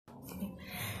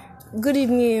Good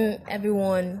evening,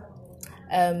 everyone.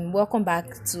 Welcome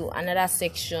back to another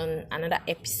section, another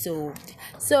episode.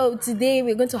 So today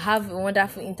we're going to have a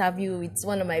wonderful interview with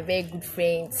one of my very good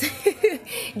friends.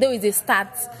 Though it's a start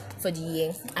for the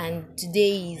year, and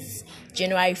today is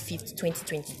January 5th,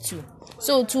 2022.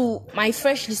 So to my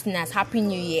fresh listeners, Happy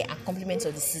New Year and compliments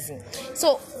of the season.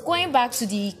 So going back to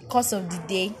the course of the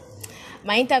day,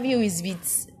 my interview is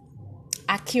with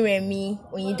Akinremi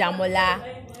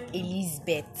Oyindamola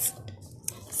Elizabeth.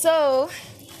 So,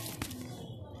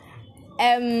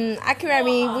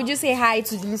 Akinremi, would you say hi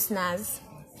to the listeners?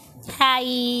 Hi,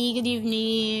 good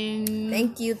evening.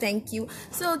 Thank you.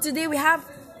 So today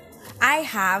I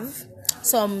have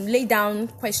some laid down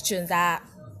questions that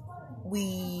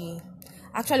we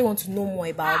actually want to know more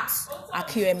about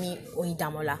Akinremi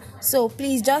Oyindamola. So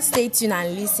please just stay tuned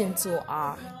and listen to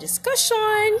our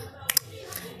discussion.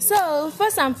 So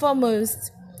first and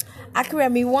foremost,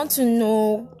 Akinremi, we want to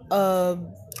know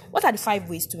what are the 5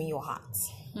 ways to win your heart?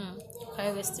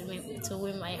 5 ways to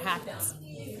win my heart.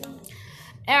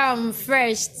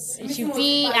 First, you should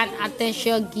be an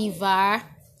attention giver.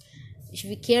 You should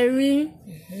be caring.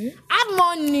 Have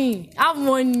money.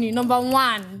 Number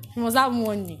 1, you must have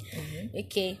money.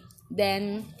 Okay.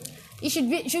 Then you should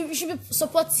be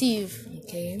supportive.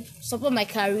 Okay. Support my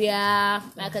career,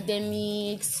 my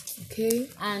academics. Okay.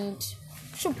 And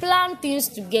should plan things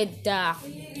together.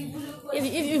 If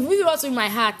you really want to win my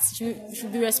heart, you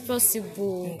should be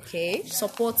responsible. Okay.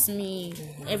 Support me,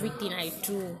 everything I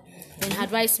do, and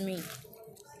advise me.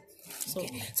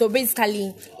 So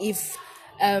basically, if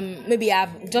maybe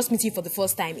I've just met you for the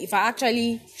first time, if I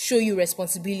actually show you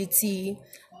responsibility,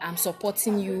 I'm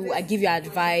supporting you, I give you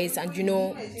advice, and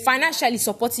financially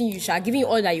supporting you, I'm giving you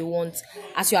all that you want,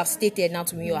 as you have stated now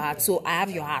to win your heart. So I have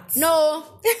your heart. No,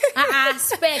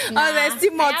 spec. Oh, there's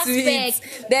still more to it.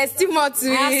 There's still more to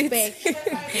it.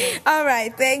 Okay. All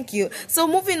right, thank you. So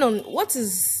moving on, what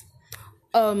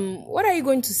are you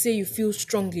going to say you feel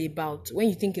strongly about when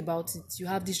you think about it? You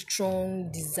have this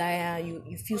strong desire.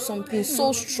 You feel something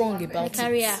so strong about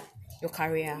career. Your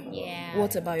career. Yeah.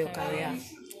 What about your career?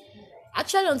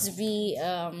 Actually, I want to be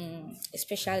a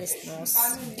specialist nurse.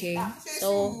 Okay.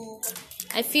 So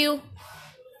I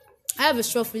have a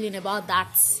strong feeling about that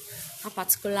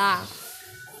particular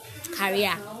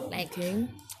career. Like, I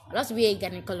want to be a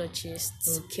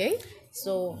gynecologist. Okay.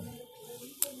 So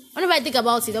whenever I think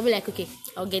about it, I'll be like, okay,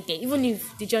 I'll get there. Even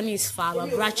if the journey is far, we're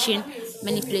branching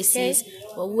many places,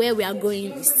 but where we are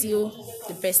going is still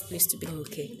the best place to be.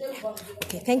 Okay,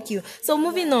 thank you. So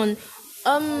moving on,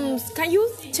 can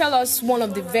you tell us one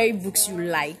of the very books you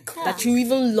like, that you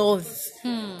even love,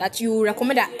 that you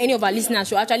recommend that any of our listeners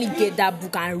should actually get that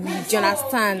book and read? Do you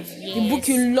understand? Yes. The book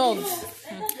you love.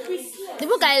 The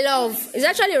book I love is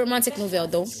actually a romantic novel,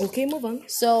 though. Okay, move on.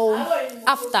 So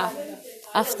after,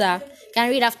 can I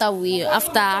read after we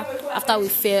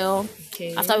fail,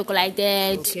 after we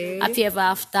collided, happy ever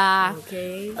after.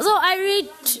 Okay. So I read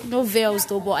novels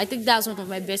though, but I think that's one of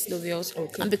my best novels.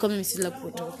 Okay. I'm becoming Mrs.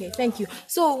 Lockwood. Okay, thank you.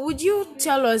 So would you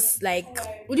tell us,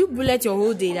 would you bullet your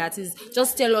whole day? That is,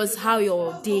 just tell us how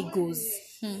your day goes.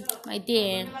 My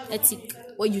day, ethic.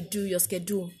 What you do, your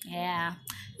schedule. Yeah.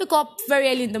 Wake up very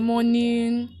early in the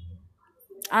morning,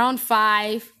 around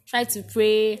 5, try to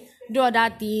pray, do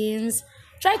other things,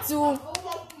 try to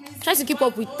keep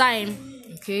up with time.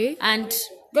 Okay. And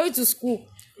going to school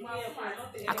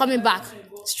and coming back,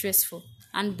 stressful.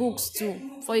 And books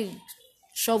too, for you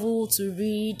shovel to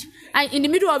read. And in the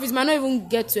middle of it, you might not even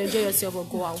get to enjoy yourself or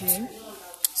go out. Okay.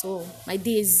 So my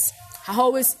days are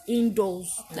always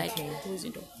indoors. Always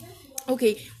indoors.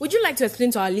 Okay, would you like to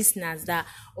explain to our listeners that,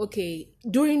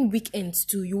 during weekends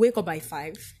too, you wake up by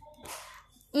 5?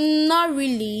 Not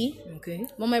really. Okay.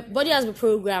 But my body has been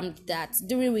programmed that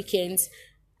during weekends,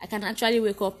 I can actually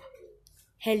wake up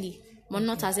early, but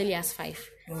not as early as 5.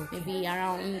 Okay. Maybe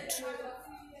around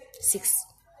 6.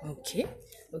 Okay.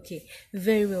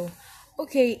 Very well.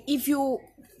 Okay, if you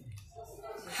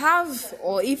have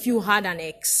or if you had an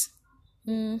ex,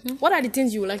 what are the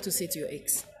things you would like to say to your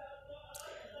ex?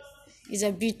 He's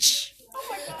a bitch.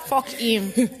 Fuck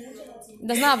him. He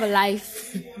does not have a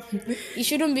life. He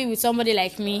shouldn't be with somebody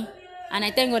like me. And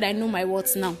I thank God I know my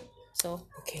words now. So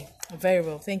okay, very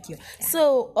well, thank you. Yeah.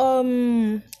 So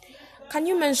can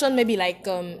you mention maybe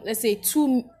let's say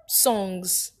 2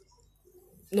 songs,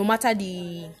 no matter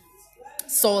the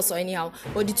source or anyhow,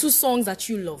 but the 2 songs that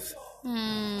you love?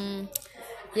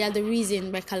 Yeah, The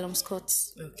Reason by Callum Scott.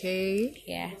 Okay.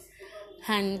 Yeah.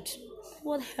 And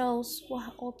what else?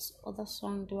 What other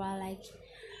song do I like?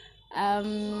 I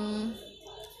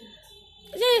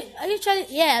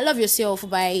Love Yourself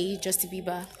by Justin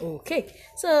Bieber. Okay.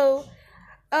 So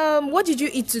What did you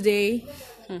eat today?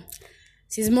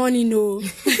 Since morning, no. I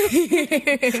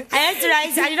ate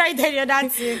rice. I did not eat any other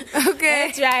thing. Okay. I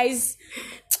ate rice.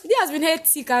 It has been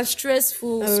hectic and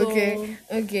stressful.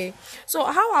 Okay. So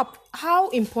how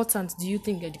important do you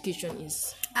think education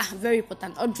is? Very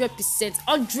important. 100%.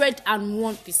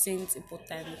 101%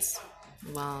 important.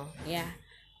 Wow. Yeah.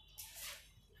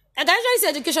 I can actually say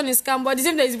education is scam, but at the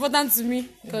same time it's important to me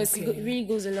because it really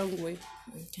goes a long way.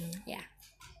 Okay. Yeah.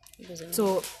 It goes a long way.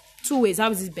 So 2 ways.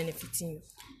 How is it benefiting you?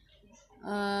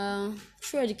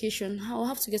 Through education, I'll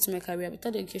have to get to my career.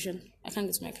 Without education, I can't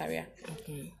get to my career.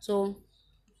 Okay. So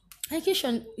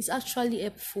education is actually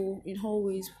helpful in all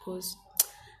ways because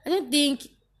I don't think,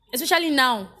 especially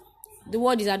now, the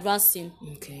world is advancing.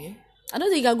 Okay. I don't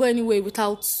think you can go anywhere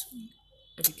without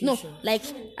Education. no, like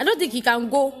I don't think you can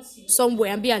go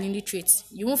somewhere and be an illiterate.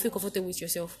 You won't feel comfortable with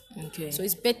yourself. Okay. So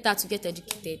it's better to get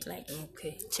educated. Like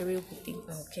Okay. it's a real good thing.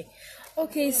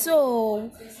 Okay,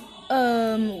 so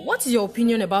what is your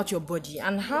opinion about your body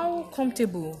and how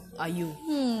comfortable are you?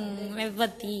 My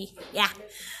body, yeah.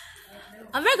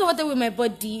 I'm very comfortable with my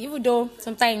body, even though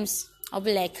sometimes I'll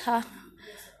be like,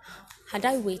 had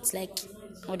I wait, like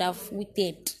I would have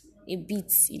waited a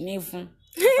bit in heaven.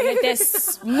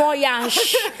 There's more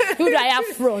yansh. Who do I have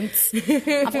front?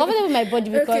 I'm comfortable with my body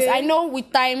because I know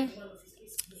with time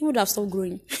he would have stopped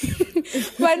growing.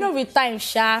 But I know with time,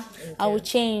 I will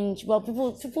change. But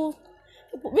people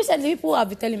recently people have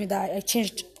been telling me that I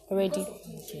changed already.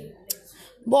 Okay.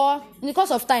 But in the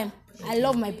course of time, I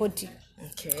love my body.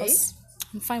 Okay. Because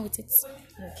I'm fine with it.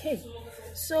 Okay.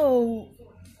 So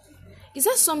is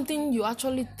that something you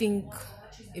actually think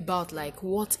about, like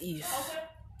what if?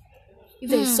 If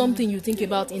there's something you think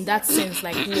about in that sense,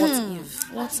 like what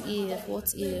if?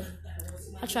 What if?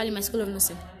 Actually, my school of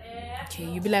nursing. Okay,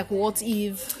 you'd be like, what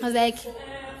if? I was like,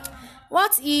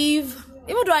 what if?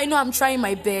 Even though I know I'm trying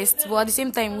my best, but at the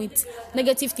same time, with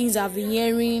negative things I've been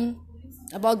hearing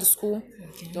about the school,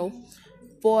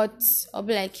 but I'll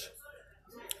be like,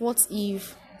 what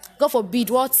if? God forbid,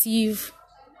 what if?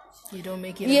 You don't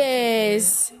make it.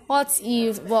 Yes. What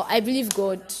if? Well, I believe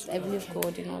God. I believe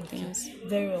God in all things.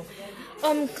 Very well.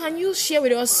 Can you share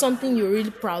with us something you're really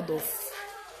proud of?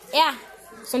 Yeah.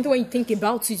 Something when you think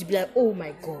about it, you be like, oh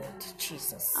my God,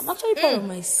 Jesus. I'm actually proud of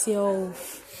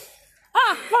myself.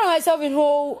 Proud of myself in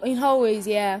whole ways,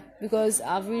 yeah. Because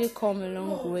I've really come a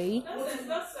long way.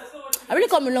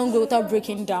 Without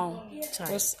breaking down.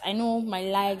 Because I know my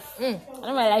life. I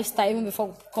know my lifestyle even before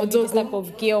becoming this type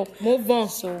of girl. Move on.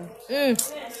 So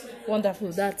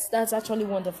wonderful. That's actually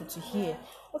wonderful to hear.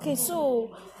 Okay,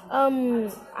 so I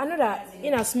know that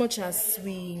in as much as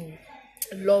we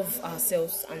love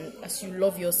ourselves and as you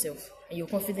love yourself and you're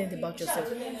confident about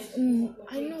yourself,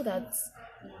 I know that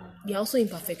there are also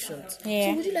imperfections. Yeah.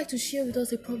 So would you like to share with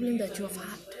us a problem that you have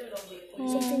had?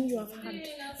 Something you have had,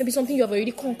 maybe something you have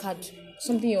already conquered,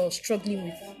 something you're struggling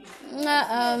with.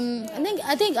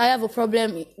 I think I have a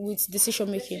problem with decision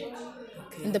making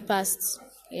in the past.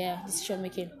 Yeah, decision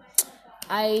making.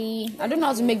 I don't know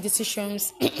how to make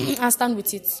decisions and stand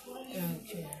with it.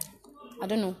 Okay. I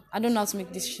don't know how to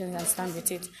make decisions and stand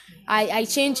with it. I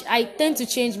tend to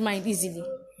change mind easily.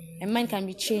 And mind can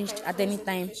be changed at any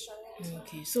time.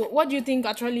 Okay. So what do you think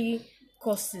actually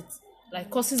causes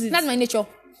it? That's my nature.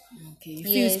 Okay. You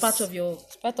feel it's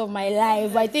It's part of my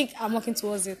life. I think I'm working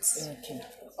towards it. Okay.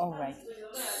 All right.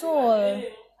 So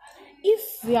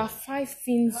if there are 5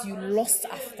 things you lost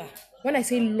after, when I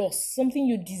say lost, something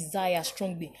you desire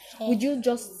strongly, would you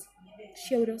just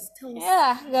share with us? Tell us.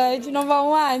 Yeah, God. Number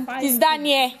 1 is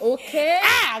Daniel. Okay.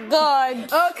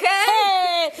 God. Okay.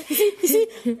 Hey. You see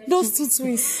those 2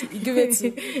 twins you give it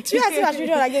to. Should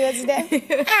I give it to them?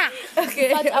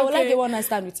 Okay. But I would like the one I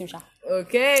stand with him, Sha.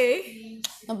 Okay.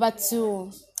 Number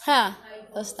 2.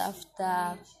 Just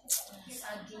after.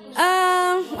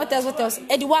 What else?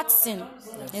 Eddie Watson.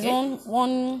 There's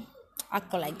one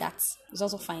actor like that. He's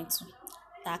also fine too.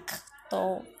 Actor.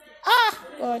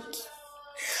 God.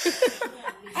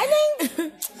 I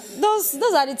think those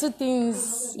are the 2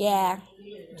 things. Yeah.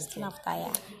 After,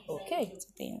 yeah. Okay. 2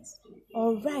 things.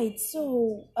 All right.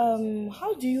 So,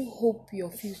 how do you hope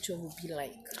your future will be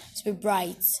like? To be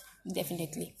bright,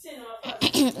 definitely.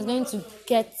 It's going to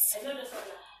get.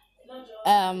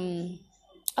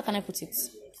 How can I put it?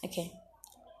 Okay.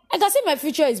 I can say my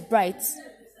future is bright.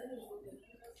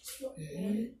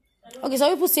 Okay,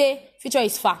 some people say future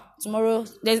is far. Tomorrow,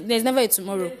 there's never a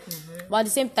tomorrow. But at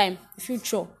the same time, the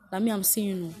future, that me I'm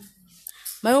seeing,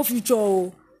 my own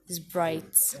future is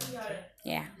bright.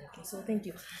 Yeah. Okay, so thank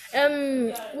you.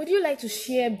 Would you like to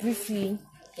share briefly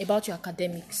about your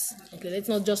academics? Okay, let's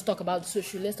not just talk about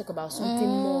social. Let's talk about something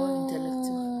more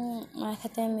intellectual. My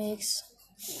academics,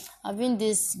 I've been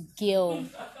this girl.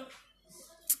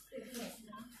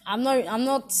 I'm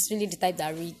not really the type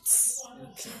that reads.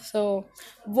 So,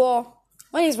 but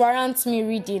when it warrants me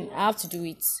reading, I have to do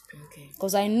it. Okay.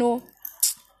 Because I know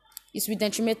it will be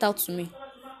detrimental to me.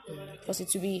 Because it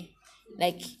will be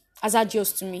like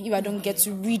hazardous to me if I don't get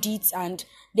to read it and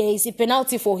there is a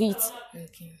penalty for it.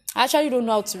 Okay. I actually don't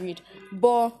know how to read,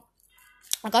 but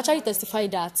I can actually testify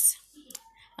that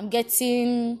I'm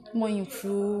getting more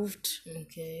improved.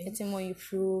 Okay. Getting more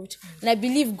improved. And I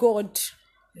believe God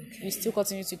will still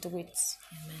continue to do it.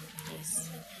 Yes.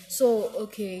 So,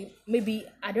 okay, maybe,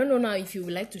 I don't know now if you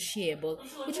would like to share, but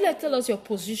would you like to tell us your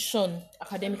position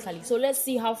academically? So let's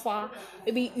see how far,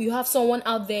 maybe you have someone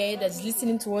out there that's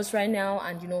listening to us right now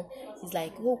and, he's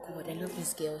like, oh God, I love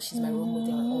this girl. She's my role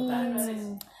model and all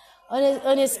that.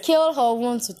 On a scale of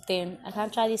 1 to 10, I can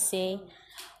actually say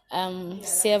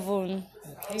 7.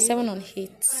 Okay. 7 on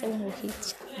 8. 7 on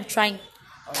 8. I'm trying.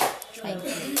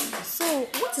 So,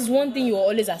 what is one thing you're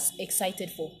always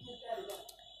excited for?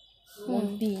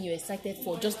 One thing you're excited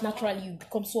for, just naturally you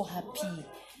become so happy.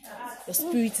 Your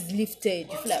spirit is lifted.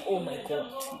 You feel like, oh my God.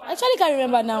 I actually can't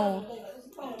remember now.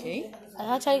 Okay.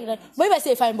 I actually can't. But if I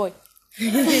say fine boy.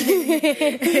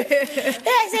 If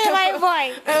I say fine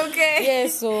boy. Okay. Yeah,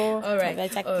 so. All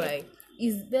right.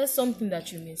 Is there something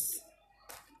that you miss?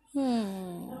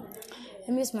 I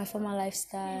miss my former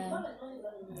lifestyle.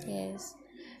 Yes.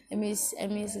 I miss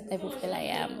the type of girl I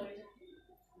am.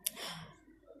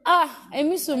 I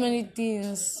miss so many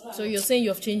things. So you're saying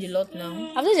you've changed a lot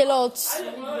now? I've changed a lot.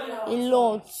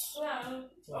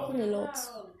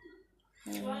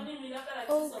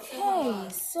 Okay,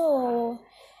 so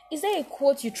is there a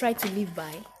quote you try to live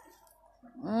by?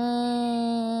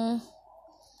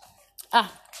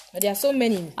 But there are so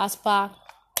many. As per,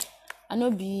 I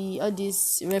know be all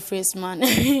this reference man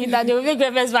that they will make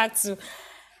reference back to.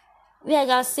 Yeah, I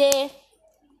can say,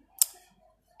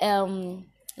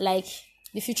 like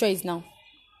the future is now.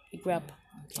 You grab,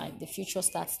 like the future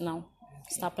starts now.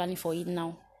 Start planning for it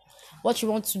now. What you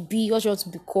want to be, what you want to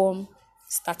become,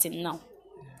 starting now.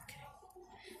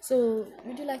 So,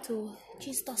 would you like to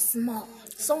just a small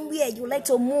somewhere you like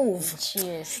to move?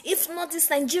 Cheers. If not this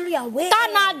Nigeria, where?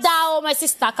 Canada, oh my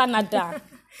sister, Canada.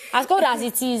 As cold as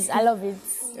it is, I love it.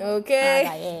 Okay.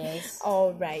 Canada, yes.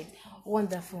 All right.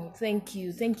 Wonderful. Thank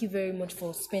you very much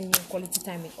for spending quality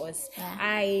time with us.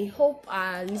 I hope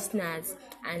our listeners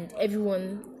and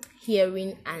everyone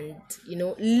hearing and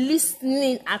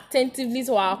listening attentively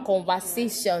to our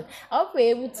conversation, I hope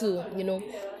we're able to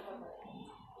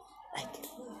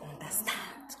understand.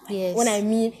 Yes. When I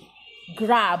mean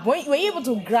grab, when you're able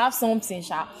to grab something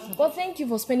sharp. But thank you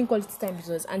for spending quality time with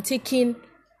us and taking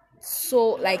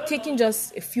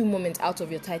just a few moments out of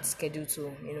your tight schedule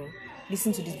to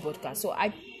listen to this podcast. So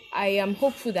I am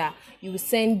hopeful that you will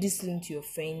send this link to your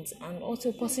friends and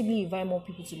also possibly invite more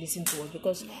people to listen to us,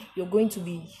 because you're going to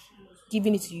be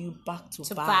giving it to you back to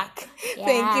back. Yeah.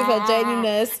 Thank you for joining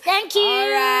us. Thank you. All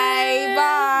right,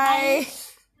 bye.